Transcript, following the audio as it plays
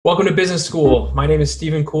Welcome to Business School. My name is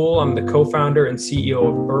Stephen Cool. I'm the co-founder and CEO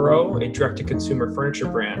of Burrow, a direct-to-consumer furniture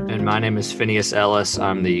brand. And my name is Phineas Ellis.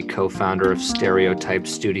 I'm the co-founder of Stereotype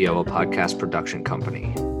Studio, a podcast production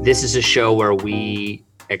company. This is a show where we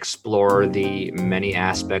explore the many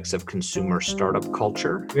aspects of consumer startup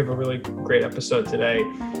culture. We have a really great episode today.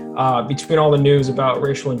 Between all the news about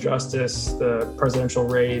racial injustice, the presidential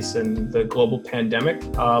race, and the global pandemic,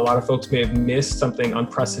 a lot of folks may have missed something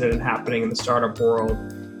unprecedented happening in the startup world.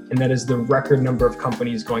 And that is the record number of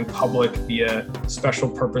companies going public via special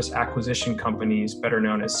purpose acquisition companies, better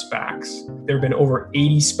known as SPACs. There have been over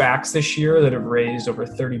 80 SPACs this year that have raised over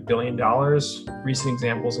 $30 billion. Recent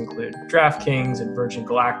examples include DraftKings and Virgin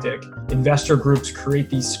Galactic. Investor groups create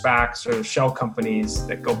these SPACs or shell companies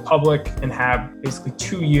that go public and have basically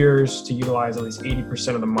 2 years to utilize at least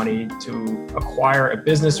 80% of the money to acquire a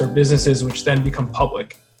business or businesses which then become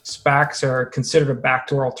public. SPACs are considered a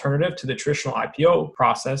backdoor alternative to the traditional IPO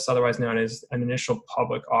process, otherwise known as an initial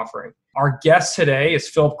public offering. Our guest today is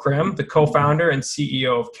Philip Krim, the co-founder and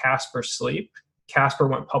CEO of Casper Sleep. Casper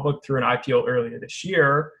went public through an IPO earlier this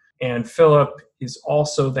year, and Philip is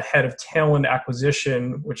also the head of Tailwind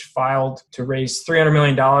Acquisition, which filed to raise $300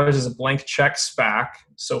 million as a blank check SPAC.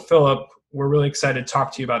 So Philip, we're really excited to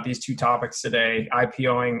talk to you about these two topics today,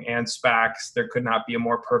 IPOing and SPACs. There could not be a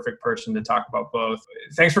more perfect person to talk about both.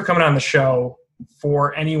 Thanks for coming on the show.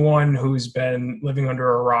 For anyone who's been living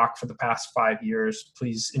under a rock for the past 5 years,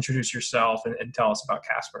 please introduce yourself and tell us about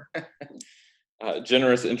Casper.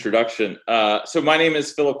 Generous introduction. So my name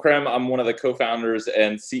is Philip Krim. I'm one of the co-founders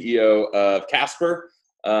and CEO of Casper.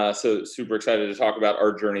 So super excited to talk about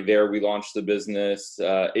our journey there. We launched the business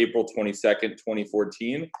April 22nd,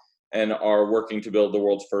 2014. And are working to build the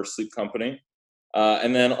world's first sleep company.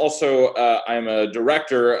 And then also, I'm a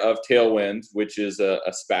director of Tailwind, which is a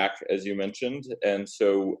SPAC, as you mentioned. And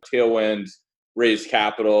so Tailwind raised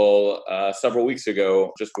capital several weeks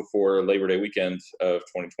ago, just before Labor Day weekend of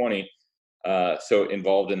 2020. So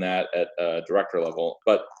involved in that at director level.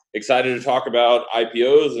 But excited to talk about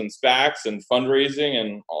IPOs and SPACs and fundraising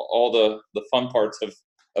and all the fun parts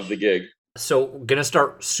of the gig. So gonna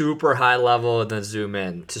start super high level and then zoom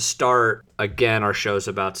in. To start, again, our show's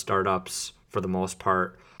about startups for the most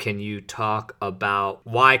part. Can you talk about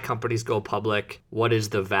why companies go public? What is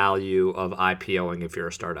the value of IPOing if you're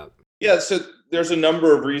a startup? Yeah, so there's a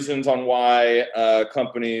number of reasons on why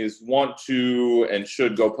companies want to and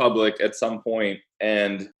should go public at some point.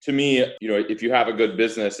 And to me, if you have a good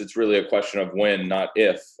business, it's really a question of when, not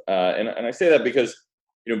if. And I say that because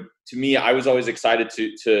to me, I was always excited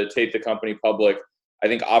to take the company public. I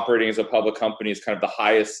think operating as a public company is kind of the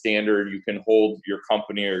highest standard you can hold your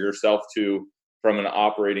company or yourself to from an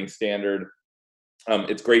operating standard.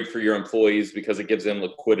 It's great for your employees because it gives them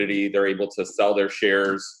liquidity. They're able to sell their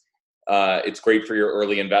shares. It's great for your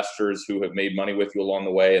early investors who have made money with you along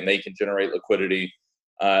the way and they can generate liquidity.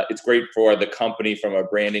 It's great for the company from a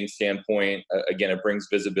branding standpoint. Again, it brings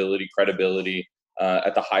visibility, credibility.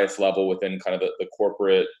 At the highest level within kind of the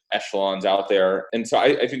corporate echelons out there. And so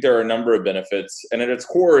I think there are a number of benefits. And at its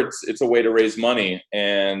core, it's a way to raise money.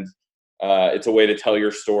 And it's a way to tell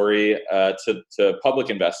your story to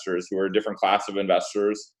public investors who are a different class of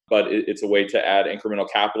investors. But it's a way to add incremental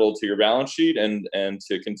capital to your balance sheet and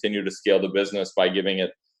to continue to scale the business by giving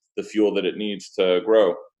it the fuel that it needs to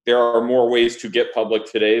grow. There are more ways to get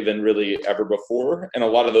public today than really ever before. And a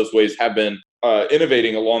lot of those ways have been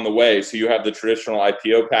innovating along the way. So you have the traditional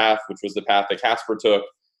IPO path, which was the path that Casper took.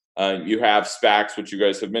 You have SPACs, which you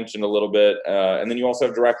guys have mentioned a little bit. And then you also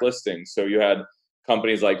have direct listings. So you had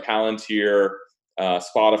companies like Palantir,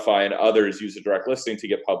 Spotify, and others use a direct listing to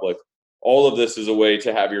get public. All of this is a way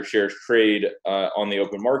to have your shares trade on the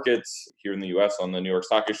open markets here in the US on the New York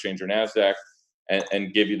Stock Exchange or NASDAQ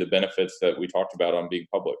and give you the benefits that we talked about on being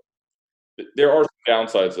public. There are some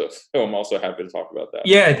downsides, though, so I'm also happy to talk about that.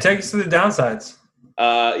 Yeah, take us to the downsides.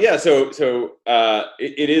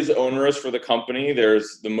 It is onerous for the company.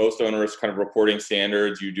 There's the most onerous kind of reporting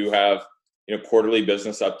standards. You do have, quarterly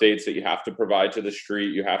business updates that you have to provide to the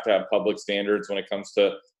street. You have to have public standards when it comes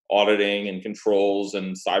to auditing and controls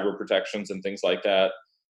and cyber protections and things like that.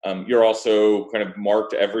 You're also kind of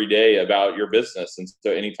marked every day about your business. And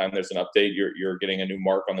so anytime there's an update, you're getting a new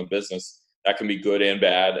mark on the business. That can be good and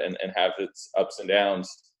bad and have its ups and downs.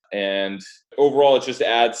 And overall, it just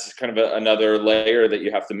adds kind of another layer that you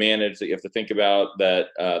have to manage, that you have to think about, that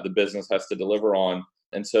the business has to deliver on.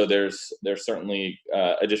 And so there's certainly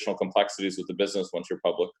additional complexities with the business once you're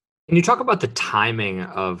public. Can you talk about the timing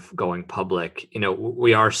of going public?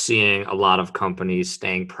 We are seeing a lot of companies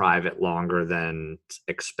staying private longer than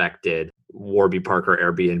expected. Warby Parker,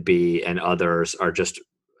 Airbnb, and others are just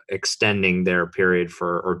extending their period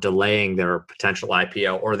for or delaying their potential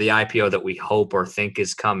IPO or the IPO that we hope or think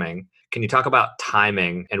is coming. Can you talk about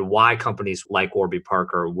timing and why companies like Warby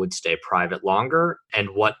Parker would stay private longer and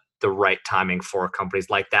what the right timing for companies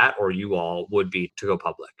like that or you all would be to go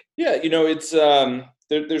public? Yeah, it's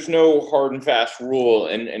there's no hard and fast rule,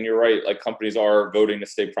 and you're right. Like companies are voting to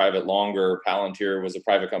stay private longer. Palantir was a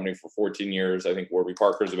private company for 14 years. I think Warby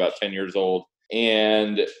Parker is about 10 years old,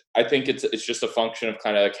 and I think it's just a function of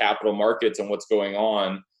kind of capital markets and what's going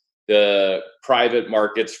on. The private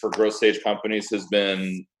markets for growth stage companies has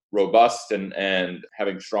been robust and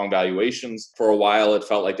having strong valuations. For a while, it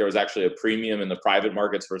felt like there was actually a premium in the private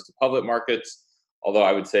markets versus the public markets. Although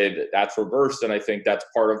I would say that that's reversed, and I think that's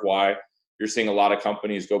part of why you're seeing a lot of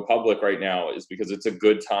companies go public right now is because it's a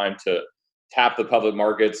good time to tap the public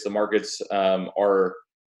markets. The markets are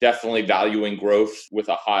definitely valuing growth with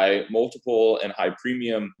a high multiple and high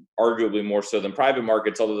premium, arguably more so than private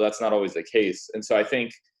markets, although that's not always the case. And so I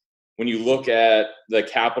think when you look at the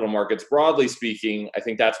capital markets, broadly speaking, I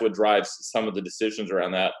think that's what drives some of the decisions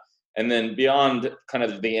around that. And then beyond kind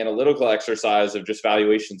of the analytical exercise of just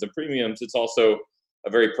valuations and premiums, it's also a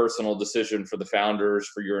very personal decision for the founders,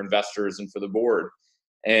 for your investors, and for the board.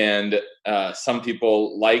 And some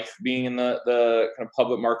people like being in the kind of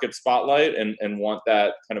public market spotlight and want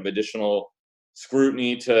that kind of additional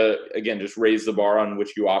scrutiny to, again, just raise the bar on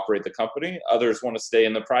which you operate the company. Others want to stay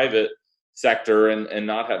in the private sector and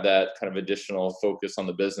not have that kind of additional focus on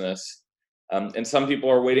the business. And some people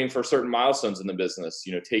are waiting for certain milestones in the business,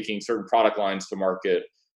 taking certain product lines to market,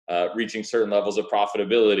 reaching certain levels of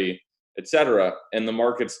profitability, et cetera. And the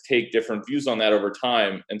markets take different views on that over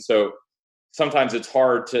time. And so sometimes it's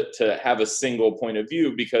hard to have a single point of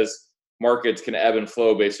view because markets can ebb and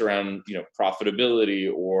flow based around,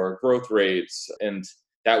 profitability or growth rates. And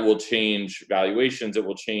that will change valuations. It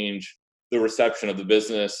will change the reception of the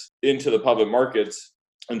business into the public markets.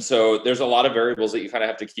 And so there's a lot of variables that you kind of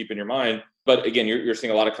have to keep in your mind. But again, you're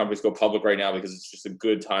seeing a lot of companies go public right now because it's just a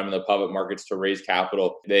good time in the public markets to raise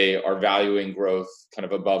capital. They are valuing growth kind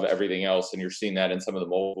of above everything else. And you're seeing that in some of the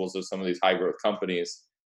multiples of some of these high growth companies.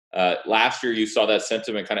 Last year, you saw that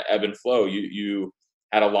sentiment kind of ebb and flow. You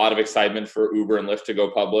had a lot of excitement for Uber and Lyft to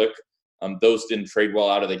go public. Those didn't trade well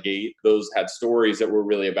out of the gate. Those had stories that were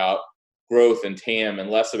really about growth and TAM and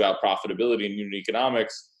less about profitability and unit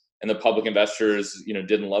economics. And the public investors,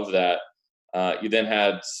 didn't love that. You then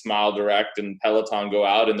had Smile Direct and Peloton go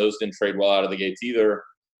out, and those didn't trade well out of the gates either.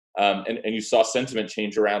 And you saw sentiment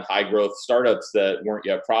change around high growth startups that weren't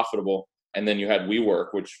yet profitable. And then you had WeWork,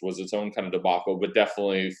 which was its own kind of debacle, but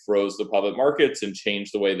definitely froze the public markets and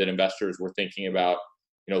changed the way that investors were thinking about,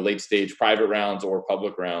 late stage private rounds or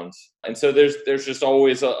public rounds. And so there's just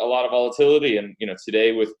always a lot of volatility. And,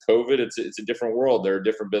 today with COVID, it's a different world. There are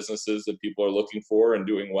different businesses that people are looking for and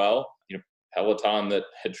doing well. Peloton that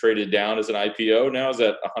had traded down as an IPO now is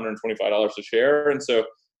at $125 a share. And so,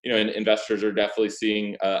 investors are definitely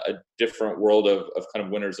seeing a different world of kind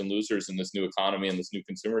of winners and losers in this new economy and this new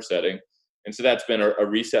consumer setting. And so that's been a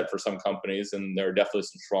reset for some companies, and there are definitely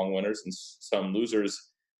some strong winners and some losers.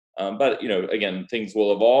 But, again, things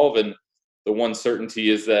will evolve. And the one certainty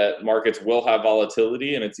is that markets will have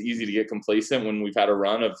volatility, and it's easy to get complacent when we've had a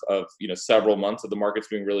run of several months of the markets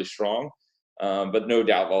being really strong. But no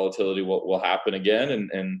doubt volatility will happen again,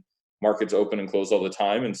 and markets open and close all the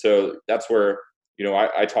time. And so that's where,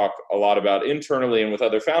 I talk a lot about internally and with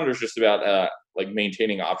other founders just about like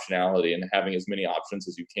maintaining optionality and having as many options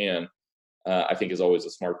as you can, I think is always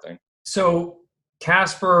a smart thing. So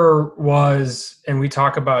Casper was, and we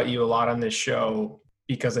talk about you a lot on this show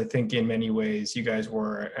because I think in many ways you guys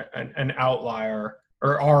were an outlier,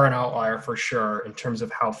 or are an outlier for sure, in terms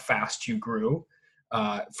of how fast you grew.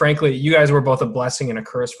 Frankly, you guys were both a blessing and a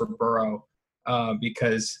curse for Burrow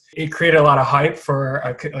because it created a lot of hype for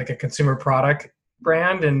a consumer product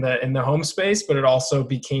brand in the home space, but it also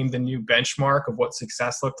became the new benchmark of what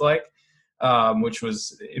success looked like, which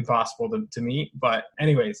was impossible to meet. But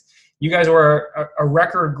anyways, you guys were a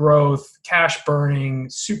record growth, cash burning,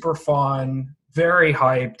 super fun, very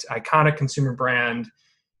hyped, iconic consumer brand,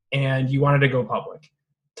 and you wanted to go public.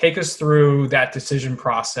 Take us through that decision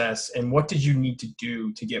process, and what did you need to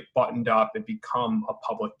do to get buttoned up and become a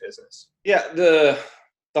public business? Yeah, the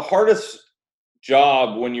hardest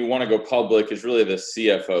job when you want to go public is really the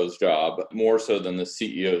CFO's job, more so than the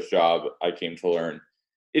CEO's job, I came to learn.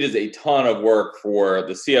 It is a ton of work for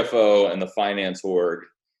the CFO and the finance org.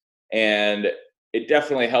 And it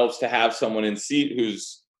definitely helps to have someone in seat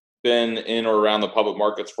who's been in or around the public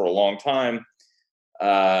markets for a long time.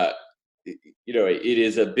 It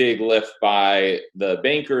is a big lift by the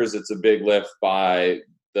bankers. It's a big lift by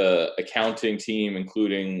the accounting team,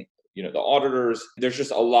 including the auditors. There's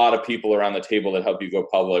just a lot of people around the table that help you go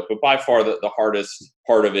public. But by far the hardest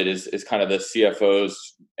part of it is kind of the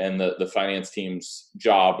CFO's and the finance team's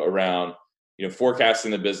job around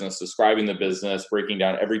forecasting the business, describing the business, breaking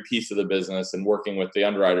down every piece of the business, and working with the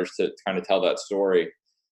underwriters to kind of tell that story.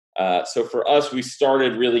 So for us, we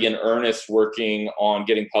started really in earnest working on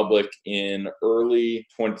getting public in early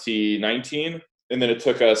 2019. And then it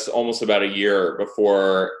took us almost about a year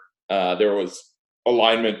before there was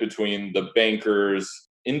alignment between the bankers.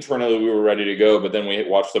 Internally, we were ready to go, but then we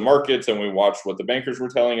watched the markets and we watched what the bankers were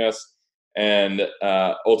telling us, and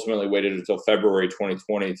ultimately waited until February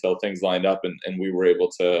 2020 till things lined up and we were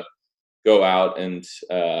able to go out and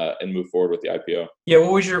move forward with the IPO. Yeah,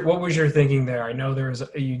 what was your thinking there? I know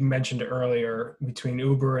you mentioned earlier between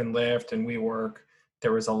Uber and Lyft and WeWork,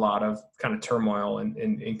 there was a lot of kind of turmoil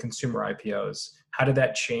in consumer IPOs. How did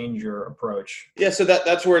that change your approach? Yeah, so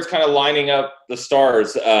that's where it's kind of lining up the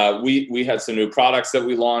stars. We had some new products that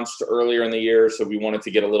we launched earlier in the year, so we wanted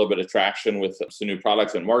to get a little bit of traction with some new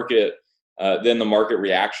products in market. Then the market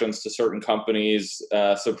reactions to certain companies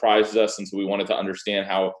surprised us, and so we wanted to understand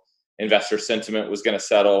how investor sentiment was going to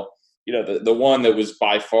settle. The one that was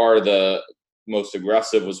by far the most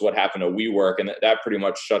aggressive was what happened to WeWork, and that pretty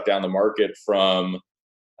much shut down the market from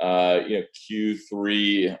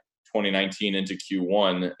Q3 2019 into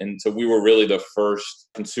Q1. And so we were really the first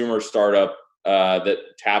consumer startup that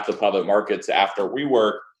tapped the public markets after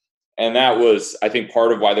WeWork. And that was, I think,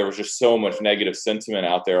 part of why there was just so much negative sentiment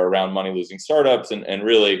out there around money-losing startups and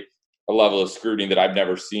really a level of scrutiny that I've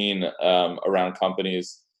never seen around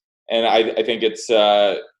companies. And I think it's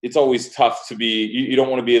always tough to be, you don't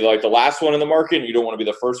want to be like the last one in the market, and you don't want to be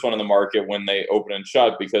the first one in the market when they open and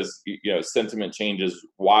shut, because sentiment changes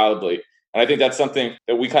wildly. And I think that's something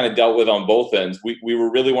that we kind of dealt with on both ends. We were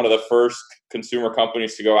really one of the first consumer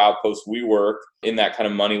companies to go out post WeWork in that kind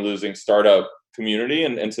of money-losing startup community.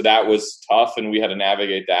 And so that was tough, and we had to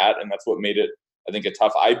navigate that. And that's what made it, I think, a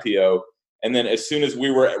tough IPO. And then as soon as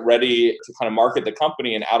we were ready to kind of market the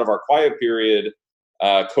company and out of our quiet period,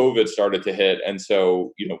 COVID started to hit. And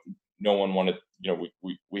so, no one wanted,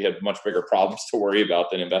 we had much bigger problems to worry about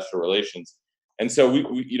than investor relations. And so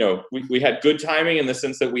we had good timing in the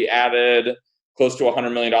sense that we added close to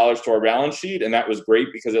 $100 million to our balance sheet. And that was great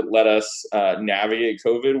because it let us navigate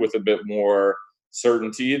COVID with a bit more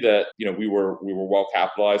certainty that, we were well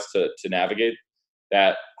capitalized to navigate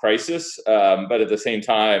that crisis. But at the same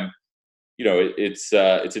time, it's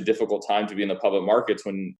a difficult time to be in the public markets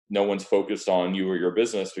when no one's focused on you or your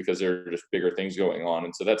business because there are just bigger things going on.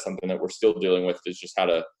 And so that's something that we're still dealing with, is just how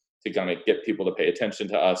to kind of get people to pay attention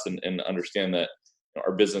to us and understand that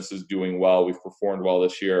our business is doing well. We've performed well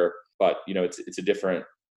this year, but it's a different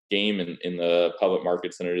game in the public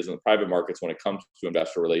markets than it is in the private markets when it comes to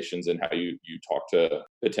investor relations and how you talk to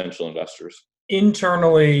potential investors.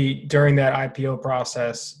 Internally, during that IPO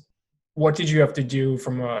process, what did you have to do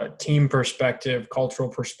from a team perspective, cultural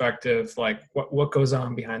perspective? Like what goes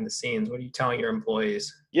on behind the scenes? What are you telling your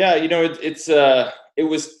employees? Yeah, it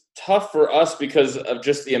was tough for us because of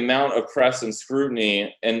just the amount of press and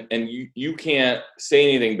scrutiny, and you can't say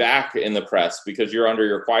anything back in the press because you're under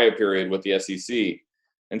your quiet period with the SEC.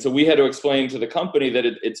 And so we had to explain to the company that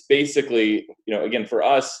it's basically, again, for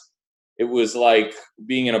us, it was like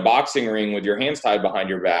being in a boxing ring with your hands tied behind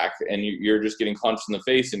your back and you're just getting punched in the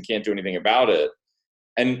face and can't do anything about it.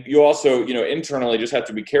 And you also, internally just have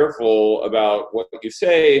to be careful about what you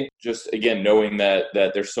say, just again, knowing that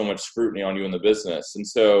there's so much scrutiny on you in the business. And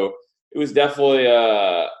so it was definitely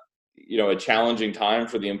a challenging time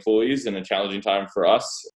for the employees and a challenging time for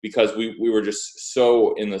us because we were just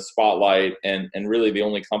so in the spotlight and really the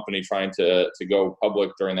only company trying to go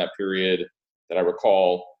public during that period that I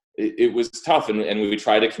recall. It was tough, and we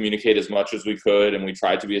tried to communicate as much as we could, and we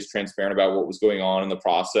tried to be as transparent about what was going on in the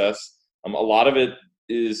process. A lot of it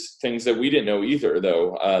is things that we didn't know either,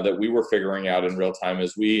 though, that we were figuring out in real time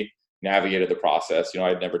as we navigated the process.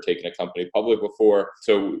 I'd never taken a company public before,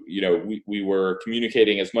 so we were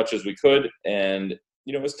communicating as much as we could, and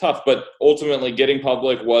it was tough. But ultimately, getting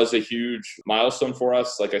public was a huge milestone for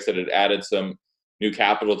us. Like I said, it added some new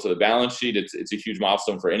capital to the balance sheet. It's a huge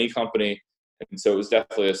milestone for any company. And so it was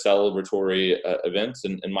definitely a celebratory event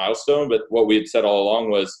and milestone. But what we had said all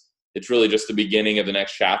along was it's really just the beginning of the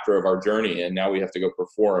next chapter of our journey. And now we have to go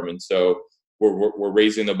perform. And so we're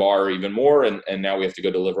raising the bar even more. And now we have to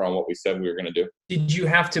go deliver on what we said we were going to do. Did you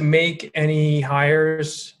have to make any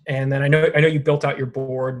hires? And then I know you built out your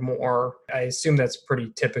board more. I assume that's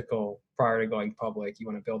pretty typical prior to going public. You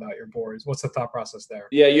want to build out your boards. What's the thought process there?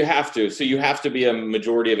 Yeah, you have to. So you have to be a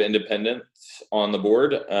majority of independents on the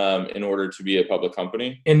board in order to be a public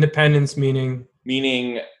company. Independence meaning?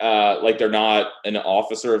 Meaning like they're not an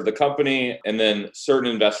officer of the company. And then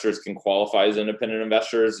certain investors can qualify as independent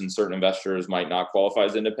investors and certain investors might not qualify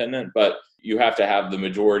as independent. But you have to have the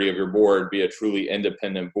majority of your board be a truly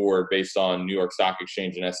independent board based on New York Stock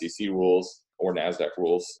Exchange and SEC rules or NASDAQ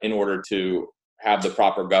rules in order to have the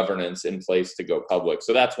proper governance in place to go public.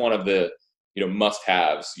 So that's one of the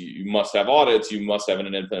must-haves. You must have audits, you must have an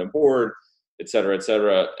independent board, et cetera, et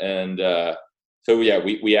cetera. And so yeah,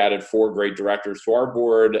 we added 4 great directors to our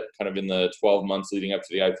board kind of in the 12 months leading up to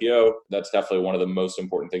the IPO. That's definitely one of the most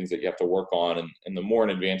important things that you have to work on. And the more in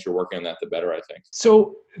advance you're working on that, the better, I think.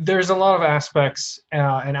 So there's a lot of aspects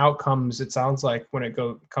and outcomes, it sounds like, when it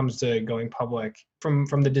comes to going public. From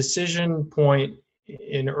the decision point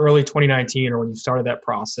in early 2019 or when you started that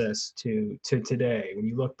process to today, when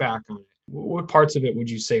you look back on it, what parts of it would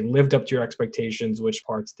you say lived up to your expectations? Which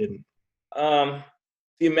parts didn't?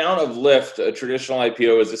 The amount of lift a traditional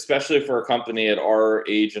IPO is, especially for a company at our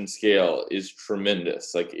age and scale, is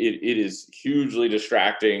tremendous. Like it is hugely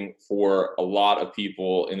distracting for a lot of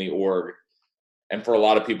people in the org and for a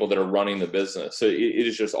lot of people that are running the business. So it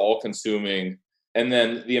is just all consuming. And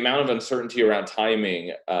then the amount of uncertainty around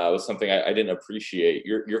timing was something I didn't appreciate.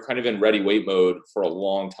 You're kind of in ready wait mode for a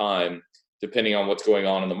long time, depending on what's going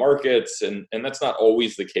on in the markets. And that's not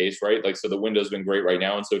always the case, right? Like, so the window's been great right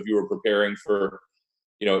now. And so if you were preparing for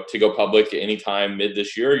to go public anytime mid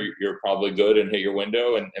this year, you're probably good and hit your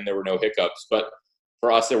window, and there were no hiccups. But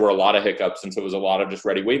for us, there were a lot of hiccups, and so it was a lot of just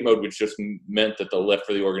ready wait mode, which just meant that the lift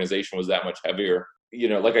for the organization was that much heavier.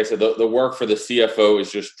 Like I said, the work for the CFO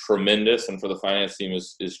is just tremendous, and for the finance team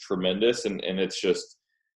is tremendous, and it's just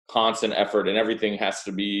constant effort, and everything has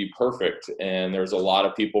to be perfect. And there's a lot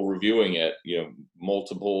of people reviewing it,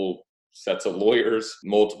 multiple sets of lawyers,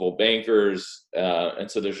 multiple bankers.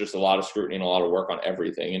 And so there's just a lot of scrutiny and a lot of work on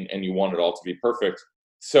everything. And you want it all to be perfect.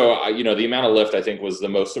 So, the amount of lift, I think, was the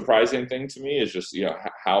most surprising thing to me, is just,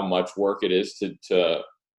 how much work it is to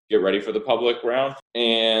get ready for the public round.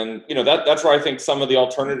 And, that's where I think some of the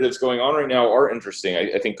alternatives going on right now are interesting.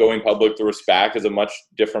 I think going public through a SPAC is a much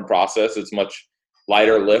different process. It's much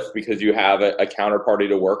lighter lift because you have a counterparty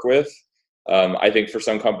to work with. I think for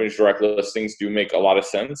some companies, direct listings do make a lot of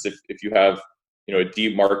sense. If you have, a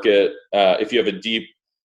deep market, if you have a deep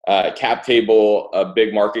cap table, a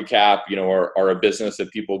big market cap, or a business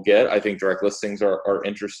that people get, I think direct listings are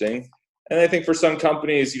interesting. And I think for some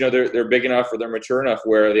companies, they're big enough or they're mature enough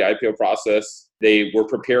where the IPO process, they were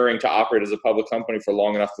preparing to operate as a public company for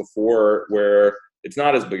long enough before where it's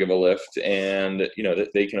not as big of a lift, and that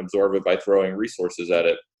they can absorb it by throwing resources at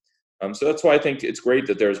it. So that's why I think it's great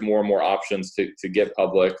that there's more and more options to get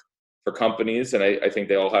public for companies. And I think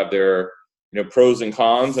they all have their pros and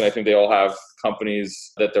cons, and I think they all have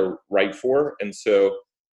companies that they're right for. And so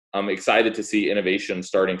I'm excited to see innovation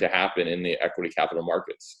starting to happen in the equity capital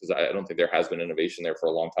markets, because I don't think there has been innovation there for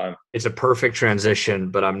a long time. It's a perfect transition,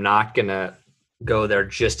 but I'm not going to go there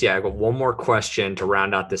just yet. I got one more question to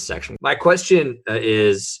round out this section. My question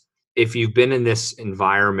is, if you've been in this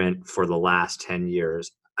environment for the last 10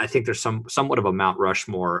 years, I think there's somewhat of a Mount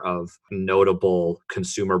Rushmore of notable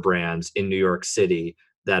consumer brands in New York City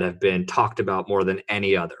that have been talked about more than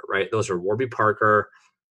any other, right? Those are Warby Parker,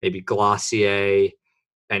 maybe Glossier,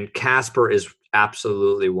 and Casper is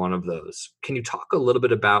absolutely one of those. Can you talk a little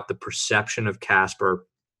bit about the perception of Casper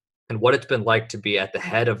and what it's been like to be at the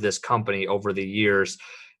head of this company over the years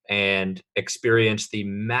and experience the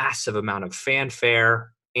massive amount of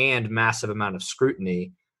fanfare and massive amount of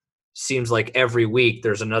scrutiny? Seems like every week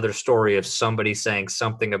there's another story of somebody saying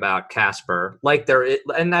something about Casper,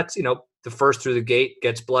 and that's, the first through the gate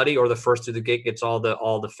gets bloody, or the first through the gate gets all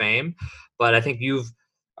the fame. But I think you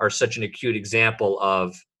are such an acute example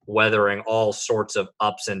of weathering all sorts of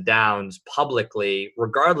ups and downs publicly,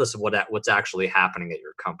 regardless of what's actually happening at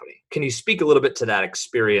your company. Can you speak a little bit to that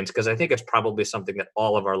experience? Because I think it's probably something that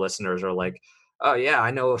all of our listeners are like, oh yeah,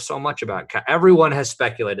 I know so much about everyone has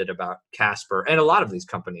speculated about Casper and a lot of these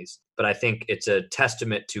companies, but I think it's a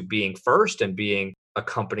testament to being first and being a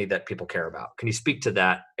company that people care about. Can you speak to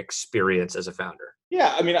that experience as a founder?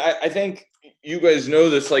 Yeah, I mean, I think you guys know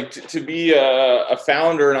this, like to be a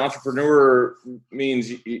founder, an entrepreneur means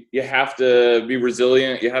you have to be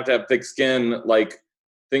resilient. You have to have thick skin. Like,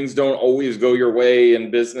 things don't always go your way in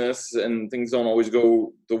business, and things don't always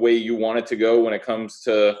go the way you want it to go when it comes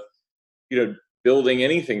to, building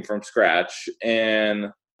anything from scratch.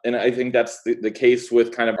 And And I think that's the case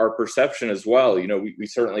with kind of our perception as well. We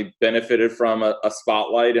certainly benefited from a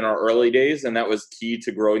spotlight in our early days, and that was key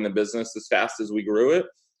to growing the business as fast as we grew it.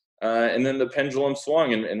 And then the pendulum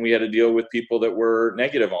swung, and we had to deal with people that were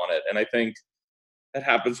negative on it. And I think that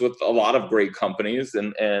happens with a lot of great companies.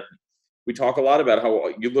 And we talk a lot about how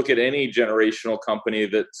you look at any generational company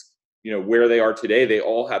that's, where they are today, they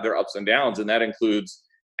all have their ups and downs. And that includes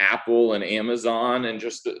Apple and Amazon and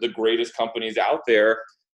just the greatest companies out there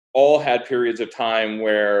all had periods of time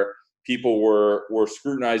where people were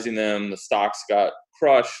scrutinizing them. The stocks got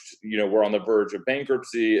crushed, we're on the verge of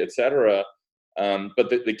bankruptcy, et cetera. But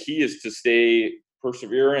the key is to stay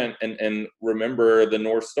perseverant and remember the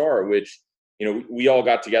North Star, which, we all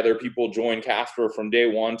got together. People joined Casper from day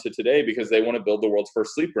one to today because they want to build the world's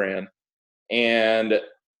first sleep brand. And,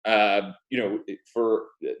 for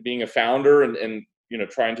being a founder and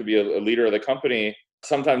trying to be a leader of the company,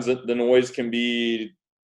 sometimes the noise can be,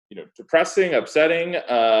 depressing, upsetting.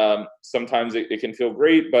 Sometimes it can feel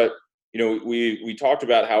great, but, we talked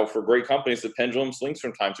about how for great companies, the pendulum swings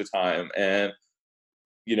from time to time. And,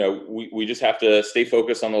 we just have to stay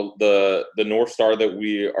focused on the North Star that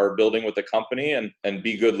we are building with the company and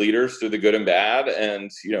be good leaders through the good and bad. And,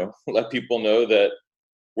 let people know that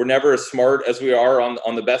we're never as smart as we are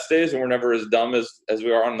on the best days, and we're never as dumb as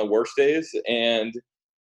we are on the worst days. And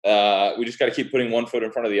we just got to keep putting one foot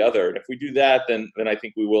in front of the other. And if we do that, then I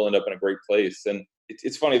think we will end up in a great place. And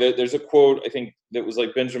it's funny that there's a quote, I think, that was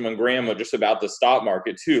like Benjamin Graham just about the stock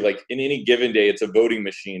market too. Like in any given day, it's a voting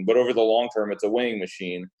machine, but over the long term, it's a weighing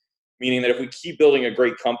machine. Meaning that if we keep building a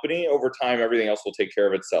great company, over time, everything else will take care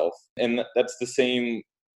of itself. And that's the same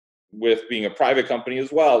with being a private company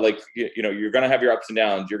as well. Like, you're going to have your ups and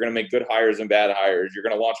downs. You're going to make good hires and bad hires. You're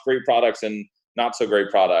going to launch great products and not so great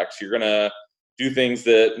products. You're going to do things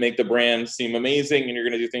that make the brand seem amazing, and you're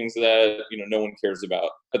going to do things that, no one cares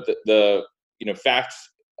about. But the fact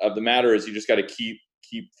of the matter is you just got to keep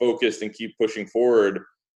focused and keep pushing forward.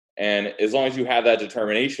 And as long as you have that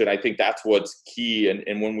determination, I think that's what's key.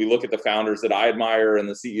 And when we look at the founders that I admire and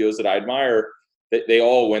the CEOs that I admire, they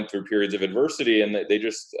all went through periods of adversity, and they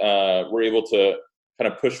just were able to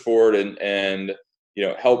kind of push forward and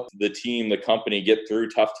help the team, the company get through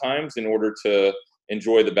tough times in order to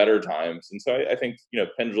enjoy the better times. And so I think,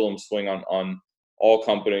 pendulums swing on all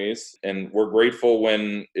companies, and we're grateful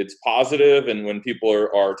when it's positive and when people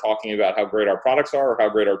are talking about how great our products are or how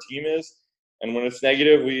great our team is. And when it's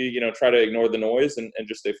negative, we, try to ignore the noise and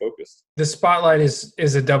just stay focused. The spotlight is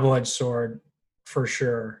a double-edged sword for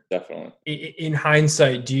sure. Definitely. In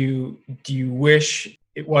hindsight, do you wish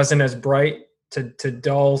it wasn't as bright to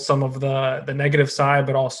dull some of the negative side,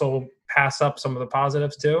 but also pass up some of the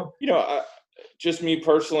positives too? Just me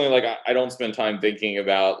personally, like I don't spend time thinking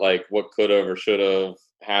about like what could have or should have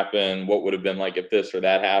happened, what would have been like if this or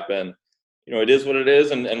that happened. It is what it is,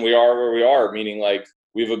 and we are where we are, meaning like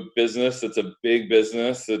we have a business that's a big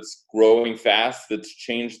business that's growing fast, that's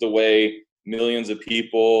changed the way millions of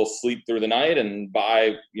people sleep through the night and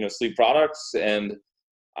buy, sleep products. And,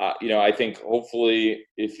 I think hopefully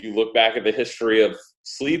if you look back at the history of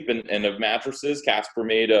sleep and of mattresses, Casper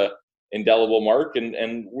made a indelible mark,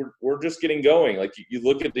 and we're just getting going. Like you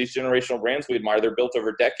look at these generational brands we admire, they're built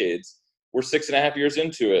over decades. We're 6.5 years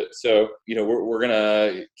into it. So, we're going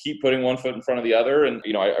to keep putting one foot in front of the other. And,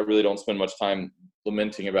 I really don't spend much time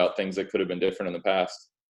lamenting about things that could have been different in the past.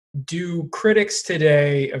 Do critics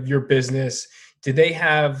today of your business, do they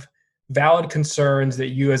have valid concerns that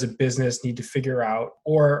you as a business need to figure out?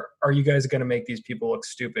 Or are you guys going to make these people look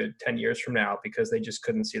stupid 10 years from now because they just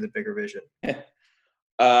couldn't see the bigger vision?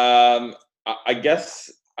 I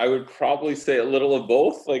guess I would probably say a little of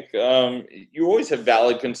both. Like, you always have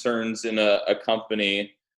valid concerns in a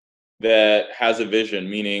company that has a vision,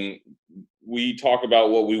 meaning we talk about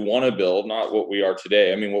what we want to build, not what we are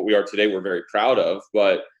today. I mean, what we are today, we're very proud of,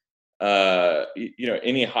 but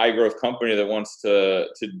any high growth company that wants to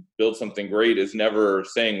build something great is never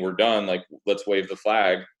saying we're done. Like, let's wave the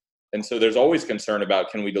flag. And so there's always concern about,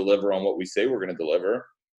 can we deliver on what we say we're going to deliver?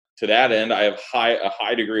 To that end, I have a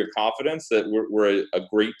high degree of confidence that we're a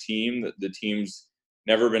great team. The team's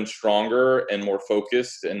never been stronger and more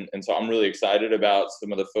focused. And so I'm really excited about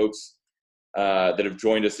some of the folks that have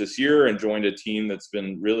joined us this year and joined a team that's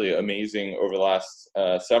been really amazing over the last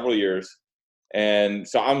several years. And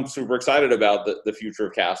so I'm super excited about the future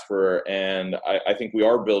of Casper. And I think we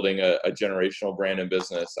are building a generational brand and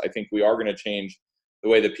business. I think we are going to change the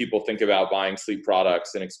way that people think about buying sleep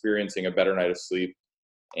products and experiencing a better night of sleep.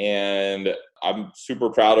 And I'm super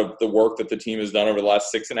proud of the work that the team has done over the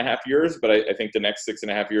last 6.5 years. But I think the next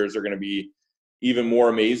 6.5 years are going to be even more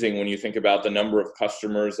amazing when you think about the number of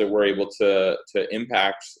customers that we're able to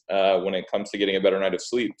impact when it comes to getting a better night of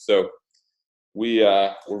sleep. So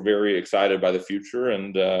we're very excited by the future,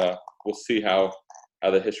 and we'll see how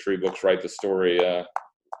the history books write the story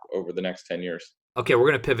over the next 10 years. Okay, we're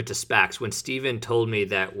going to pivot to SPACs. When Steven told me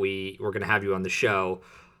that we were going to have you on the show,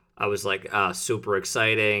 I was like, super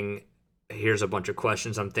exciting. Here's a bunch of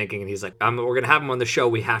questions I'm thinking. And he's like, we're going to have him on the show.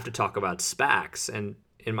 We have to talk about SPACs. And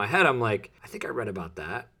in my head, I'm like, I think I read about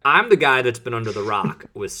that. I'm the guy that's been under the rock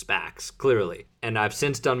with SPACs, clearly. And I've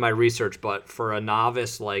since done my research. But for a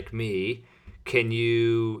novice like me, can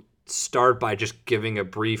you start by just giving a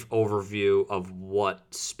brief overview of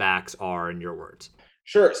what SPACs are in your words?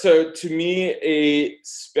 Sure. So to me, a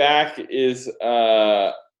SPAC is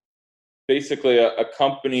basically a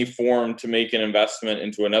company formed to make an investment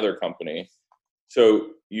into another company. So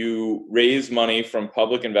you raise money from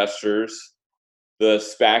public investors. The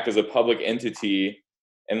SPAC is a public entity,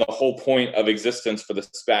 and the whole point of existence for the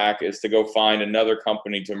SPAC is to go find another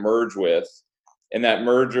company to merge with, and that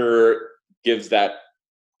merger gives that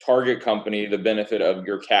target company the benefit of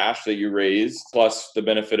your cash that you raised, plus the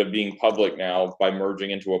benefit of being public now by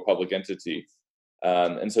merging into a public entity.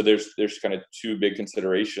 And so there's kind of two big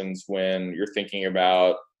considerations when you're thinking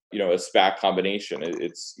about, a SPAC combination.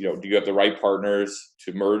 It's, do you have the right partners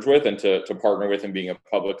to merge with and to partner with in being a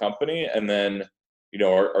public company? And then,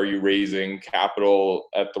 are you raising capital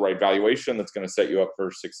at the right valuation that's going to set you up for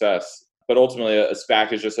success? But ultimately, a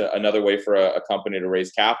SPAC is just another way for a company to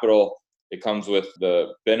raise capital. It comes with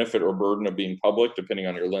the benefit or burden of being public, depending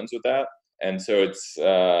on your lens with that. And so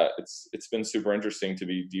it's been super interesting to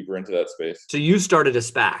be deeper into that space. So you started a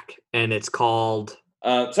SPAC, and it's called...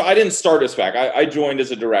 So I didn't start a SPAC. I joined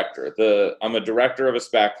as a director. I'm a director of a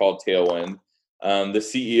SPAC called Tailwind. The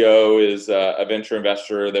CEO is a venture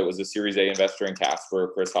investor that was a Series A investor in Casper,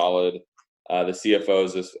 Chris Hollid. The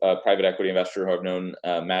CFO is a private equity investor who I've known,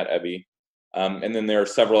 Matt Ebby. And then there are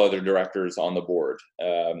several other directors on the board.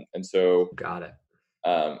 And so Got it.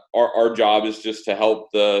 Our job is just to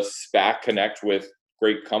help the SPAC connect with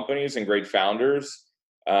great companies and great founders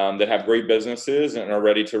that have great businesses and are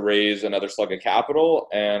ready to raise another slug of capital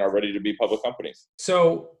and are ready to be public companies.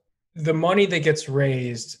 So the money that gets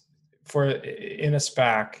raised in a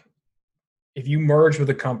SPAC, if you merge with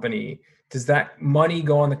a company, does that money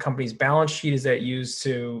go on the company's balance sheet? Is that used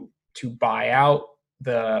to buy out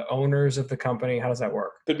the owners of the company? How does that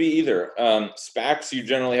work? Could be either. SPACs, you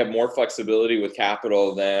generally have more flexibility with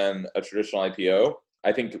capital than a traditional IPO.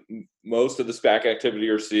 I think most of the SPAC activity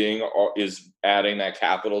you're seeing is adding that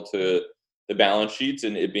capital to the balance sheets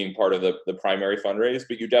and it being part of the primary fundraise.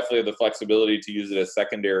 But you definitely have the flexibility to use it as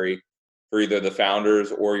secondary for either the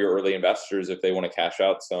founders or your early investors if they want to cash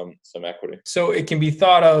out some equity. So it can be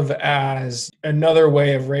thought of as another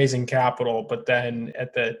way of raising capital, but then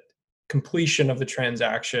at the completion of the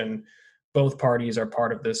transaction, both parties are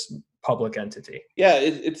part of this public entity. Yeah,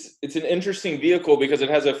 it's an interesting vehicle because it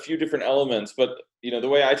has a few different elements, but the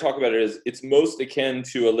way I talk about it is it's most akin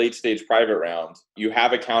to a late stage private round. You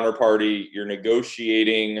have a counterparty, you're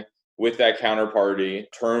negotiating with that counterparty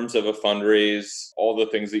terms of a fundraise, all the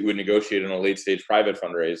things that you would negotiate in a late stage private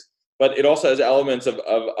fundraise. But it also has elements of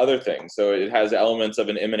other things. So it has elements of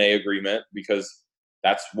an M&A agreement because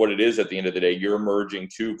that's what it is at the end of the day. You're merging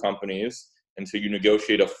two companies, and so you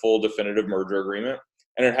negotiate a full definitive merger agreement.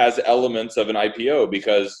 And it has elements of an IPO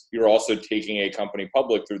because you're also taking a company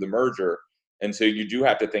public through the merger. And so you do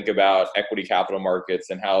have to think about equity capital markets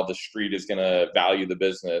and how the street is going to value the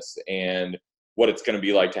business and what it's going to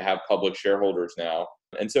be like to have public shareholders now.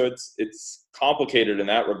 And so it's complicated in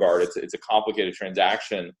that regard. It's a complicated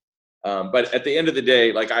transaction. But at the end of the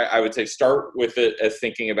day, like I would say, start with it as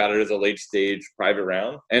thinking about it as a late stage private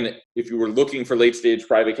round. And if you were looking for late stage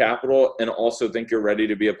private capital and also think you're ready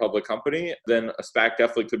to be a public company, then a SPAC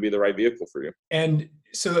definitely could be the right vehicle for you. And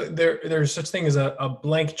so there's such thing as a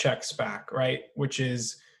blank check SPAC, right?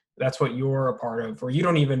 That's what you're a part of, where you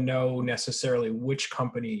don't even know necessarily which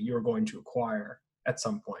company you're going to acquire at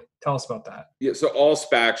some point. Tell us about that. Yeah, so all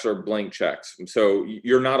SPACs are blank checks. So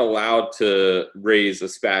you're not allowed to raise a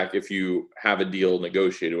SPAC if you have a deal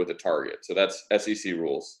negotiated with a target. So that's SEC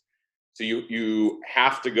rules. So you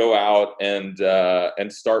have to go out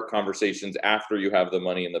and start conversations after you have the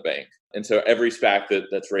money in the bank. And so every SPAC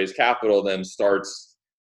that's raised capital then starts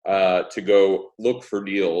to go look for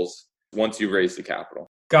deals once you've raised the capital.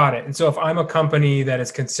 Got it. And so if I'm a company that is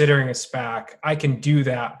considering a SPAC, I can do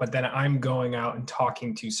that, but then I'm going out and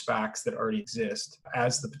talking to SPACs that already exist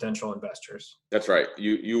as the potential investors. That's right.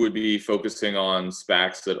 You would be focusing on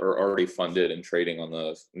SPACs that are already funded and trading on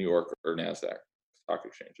the New York or NASDAQ. stock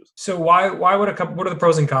exchanges. So why would what are the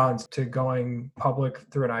pros and cons to going public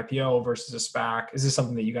through an IPO versus a SPAC? Is this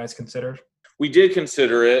something that you guys considered? We did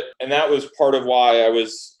consider it, and that was part of why I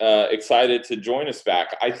was excited to join a SPAC.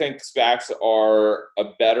 I think SPACs are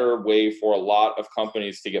a better way for a lot of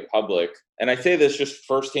companies to get public. And I say this just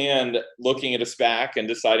firsthand, looking at a SPAC and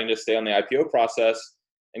deciding to stay on the IPO process.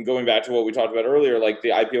 And going back to what we talked about earlier, like the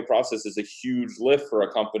IPO process is a huge lift for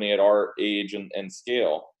a company at our age and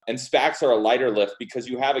scale. And SPACs are a lighter lift because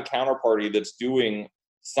you have a counterparty that's doing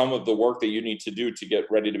some of the work that you need to do to get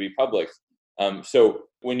ready to be public. So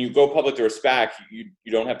when you go public through a SPAC,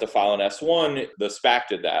 you don't have to file an S1. The SPAC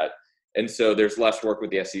did that. And so there's less work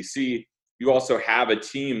with the SEC. You also have a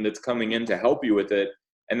team that's coming in to help you with it.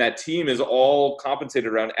 And that team is all compensated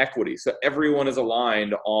around equity. So everyone is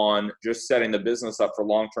aligned on just setting the business up for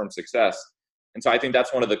long-term success. And so I think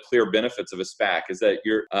that's one of the clear benefits of a SPAC is that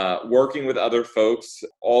you're working with other folks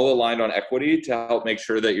all aligned on equity to help make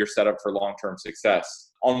sure that you're set up for long-term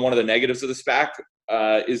success. On one of the negatives of the SPAC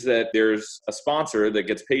is that there's a sponsor that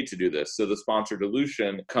gets paid to do this. So the sponsor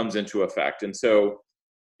dilution comes into effect. And so,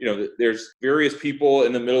 there's various people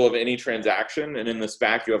in the middle of any transaction. And in the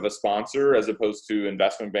SPAC, you have a sponsor as opposed to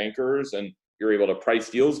investment bankers. And you're able to price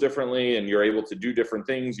deals differently and you're able to do different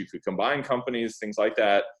things. You could combine companies, things like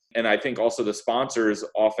that. And I think also the sponsors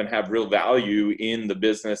often have real value in the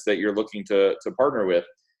business that you're looking to partner with.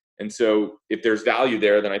 And so if there's value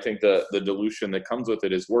there, then I think the dilution that comes with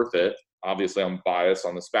it is worth it. Obviously, I'm biased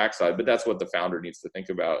on the SPAC side, but that's what the founder needs to think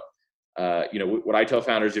about. What I tell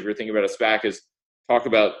founders, if you're thinking about a SPAC, is talk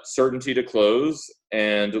about certainty to close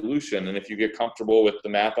and dilution. And if you get comfortable with the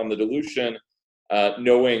math on the dilution,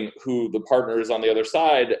 knowing who the partner is on the other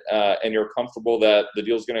side, and you're comfortable that the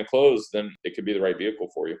deal is going to close, then it could be the right vehicle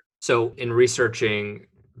for you. So in researching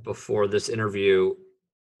before this interview,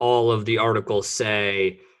 all of the articles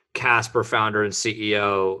say Casper founder and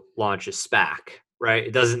CEO launches SPAC, right?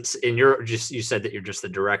 It doesn't, you said that you're just the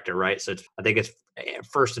director, right? So I think it's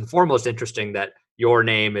first and foremost interesting that your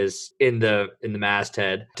name is in the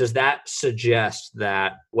masthead. Does that suggest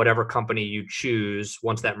that whatever company you choose,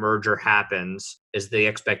 once that merger happens, is the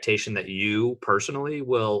expectation that you personally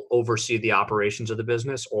will oversee the operations of the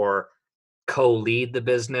business or co-lead the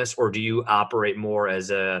business, or do you operate more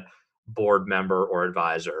as a board member or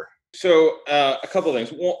advisor? So a couple of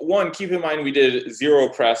things. One, keep in mind we did zero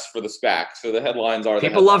press for the SPAC. So the headlines are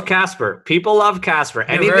people love Casper. People love Casper.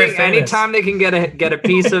 Anytime they can get a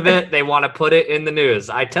piece of it, they want to put it in the news.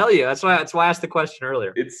 I tell you, that's why I asked the question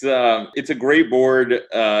earlier. It's a great board.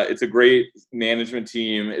 It's a great management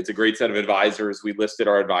team. It's a great set of advisors. We listed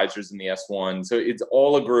our advisors in the S1. So it's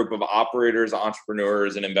all a group of operators,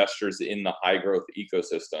 entrepreneurs, and investors in the high growth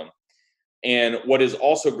ecosystem. And what is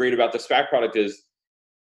also great about the SPAC product is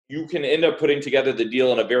you can end up putting together the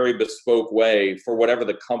deal in a very bespoke way for whatever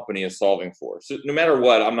the company is solving for. So no matter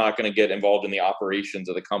what, I'm not going to get involved in the operations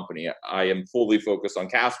of the company. I am fully focused on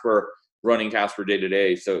Casper, running Casper day to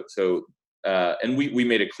day. And we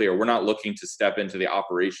made it clear, we're not looking to step into the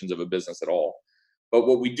operations of a business at all. But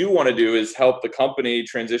what we do want to do is help the company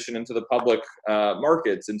transition into the public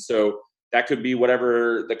markets. And so that could be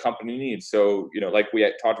whatever the company needs. So, like we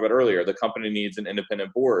had talked about earlier, the company needs an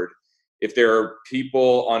independent board. If there are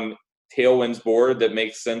people on Tailwind's board that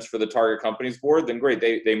makes sense for the target company's board, then great.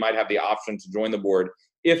 They might have the option to join the board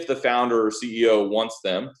if the founder or CEO wants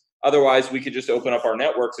them. Otherwise, we could just open up our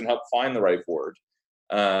networks and help find the right board.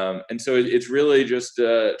 And so it's really just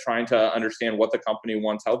trying to understand what the company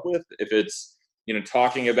wants help with. If it's,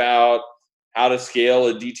 talking about how to scale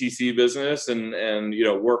a DTC business and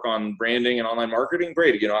work on branding and online marketing,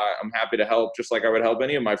 great. I'm happy to help, just like I would help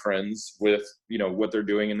any of my friends with, what they're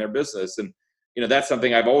doing in their business. And, that's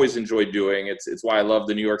something I've always enjoyed doing. It's why I love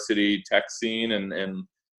the New York City tech scene and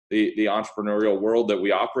the entrepreneurial world that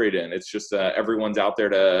we operate in. It's just everyone's out there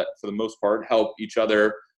to, for the most part, help each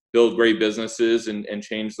other build great businesses and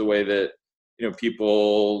change the way that,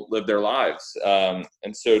 people live their lives. And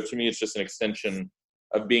so to me, it's just an extension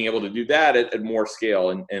of being able to do that at more scale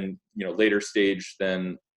and later stage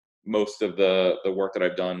than most of the work that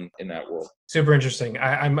I've done in that world. Super interesting.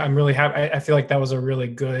 I'm really happy. I feel like that was a really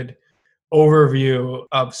good overview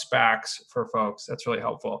of SPACs for folks. That's really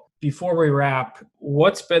helpful. Before we wrap,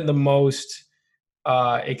 what's been the most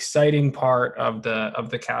exciting part of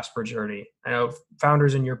the Casper journey? I know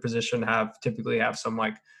founders in your position typically have some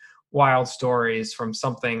like wild stories from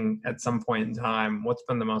something at some point in time. What's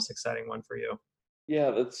been the most exciting one for you?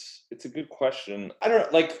 Yeah, it's a good question. I don't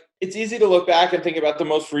know, it's easy to look back and think about the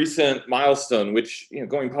most recent milestone, which,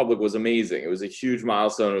 going public was amazing. It was a huge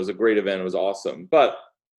milestone. It was a great event. It was awesome. But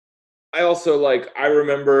I also I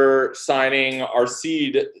remember signing our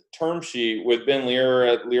seed term sheet with Ben Lear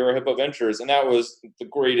at Lear Hippo Ventures, and that was the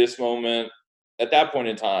greatest moment at that point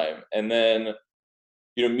in time. And then,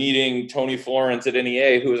 meeting Tony Florence at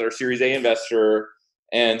NEA, who was our Series A investor,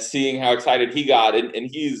 and seeing how excited he got. And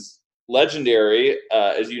he's legendary,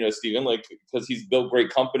 as you know, Stephen, because he's built great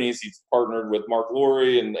companies. He's partnered with Mark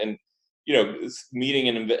Lowry, and meeting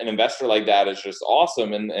an investor like that is just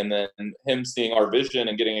awesome. And then him seeing our vision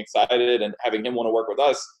and getting excited and having him want to work with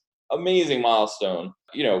us, amazing milestone.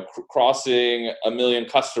 Crossing 1 million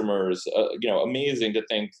customers, amazing to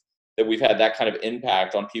think that we've had that kind of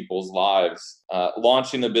impact on people's lives.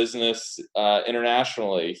 Launching the business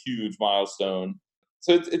internationally, huge milestone.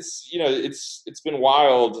 So it's been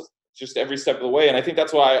wild just every step of the way. And I think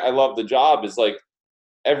that's why I love the job, is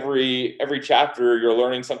every chapter you're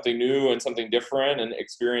learning something new and something different and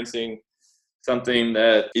experiencing something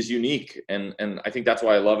that is unique. And I think that's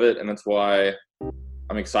why I love it. And that's why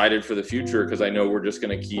I'm excited for the future, because I know we're just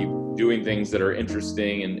going to keep doing things that are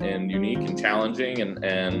interesting and unique and challenging,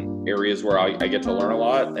 and areas where I get to learn a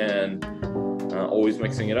lot, and always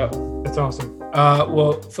mixing it up. That's awesome.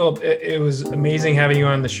 Well, Philip, it was amazing having you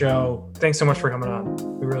on the show. Thanks so much for coming on.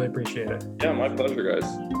 We really appreciate it. Yeah, my pleasure, guys.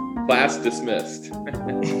 Class dismissed.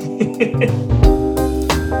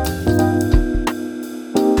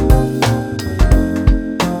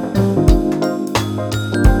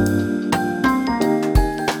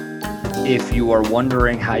 If you are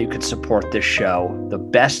wondering how you could support this show, the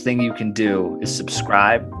best thing you can do is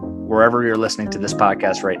subscribe. Wherever you're listening to this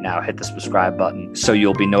podcast right now, hit the subscribe button so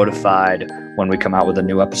you'll be notified when we come out with a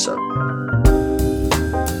new episode.